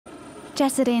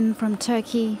Jetted in from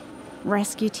Turkey,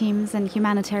 rescue teams and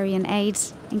humanitarian aid,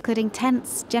 including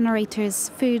tents, generators,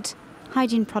 food,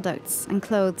 hygiene products and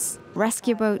clothes.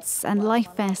 Rescue boats and life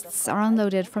vests are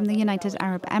unloaded from the United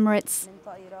Arab Emirates.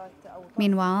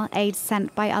 Meanwhile, aid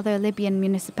sent by other Libyan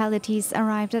municipalities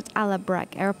arrived at Al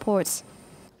Abrak airport,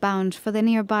 bound for the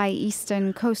nearby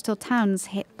eastern coastal towns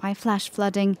hit by flash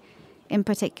flooding, in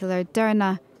particular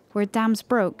Derna, where dams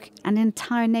broke and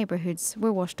entire neighbourhoods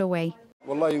were washed away.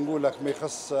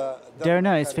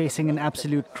 Derna is facing an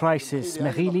absolute crisis.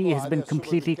 Meghili has been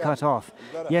completely cut off.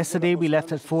 Yesterday we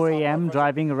left at 4 a.m.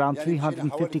 driving around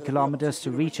 350 kilometers to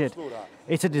reach it.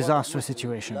 It's a disastrous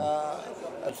situation.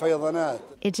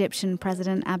 Egyptian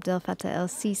President Abdel Fattah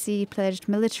el-Sisi pledged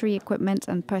military equipment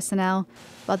and personnel,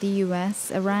 while the US,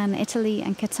 Iran, Italy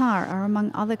and Qatar are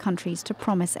among other countries to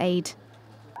promise aid.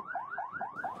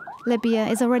 Libya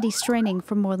is already straining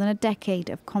from more than a decade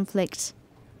of conflict,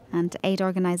 and aid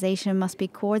organisation must be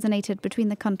coordinated between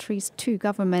the country's two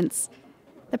governments.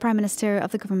 The Prime Minister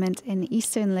of the government in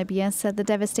eastern Libya said the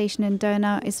devastation in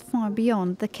Derna is far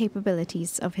beyond the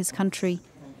capabilities of his country,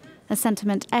 a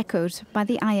sentiment echoed by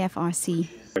the IFRC.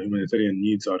 Humanitarian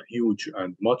needs are huge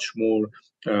and much more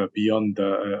beyond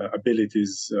the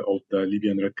abilities of the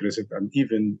Libyan Red Crescent and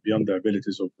even beyond the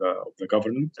abilities of the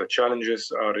government. The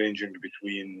challenges are ranging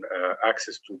between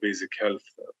access to basic health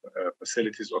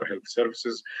facilities or health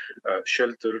services,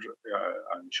 shelter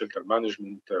and shelter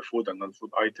management, food and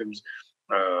non-food items,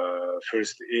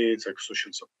 first aid,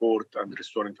 psychosocial support, and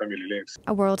restoring family links.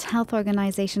 A World Health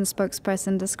Organization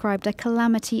spokesperson described a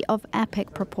calamity of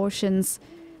epic proportions,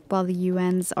 while the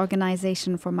UN's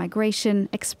Organization for Migration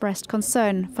expressed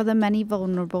concern for the many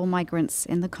vulnerable migrants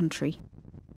in the country.